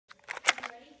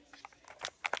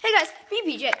Hey guys,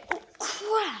 me PJ. Oh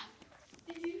crap.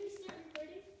 Did you start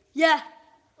recording? Yeah.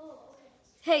 Oh, okay.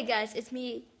 Hey guys, it's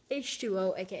me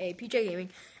H2O, aka PJ Gaming,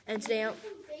 and today I'm.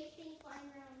 Some fake thing flying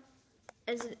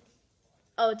around. Is it?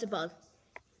 Oh, it's a bug.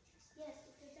 Yes,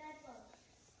 it's a bad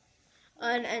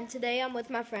bug. And today I'm with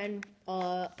my friend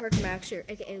Perk Maxer,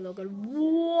 aka Logan.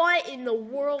 What in the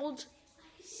world?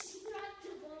 I struck the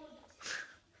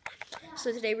bug.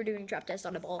 So today we're doing trap test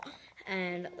on a ball,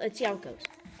 and let's see how it goes.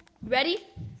 Ready?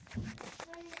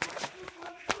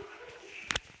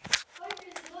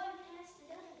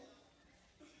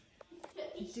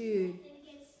 Dude,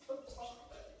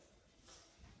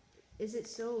 is it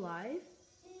still live?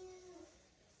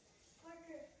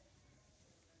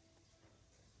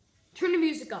 Turn the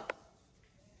music up.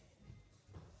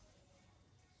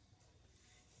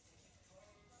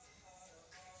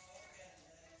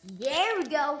 There we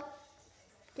go.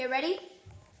 Okay, ready?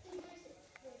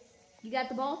 You got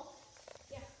the ball?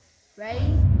 Yeah.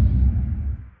 Ready?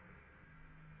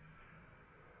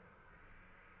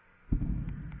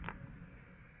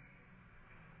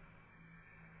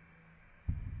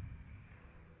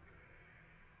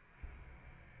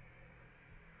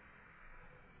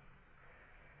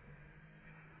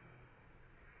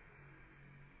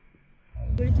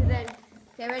 Put it to the end.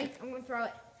 Okay, ready? I'm gonna throw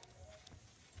it.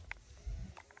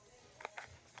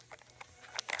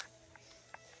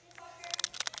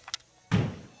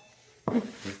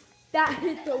 That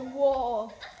hit the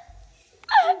wall.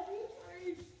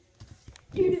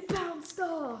 Dude, it bounced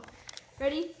off.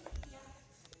 Ready?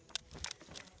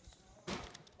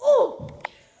 Oh!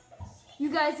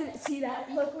 You guys didn't see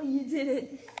that. Luckily you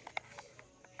didn't.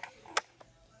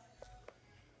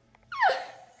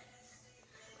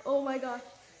 Oh my gosh.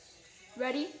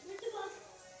 Ready?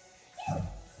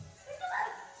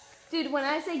 Dude, when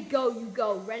I say go, you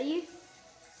go. Ready?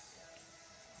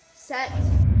 Set.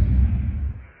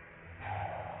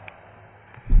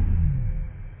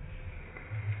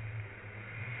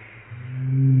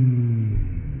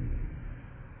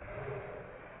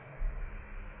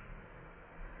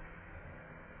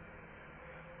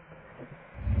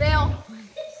 Fail.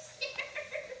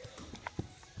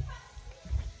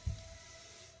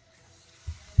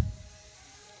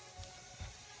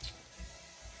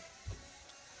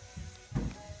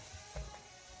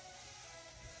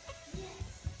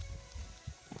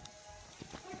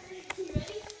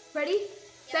 Ready?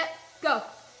 Set. Go.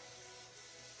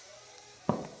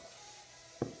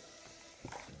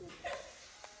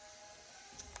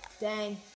 Dang.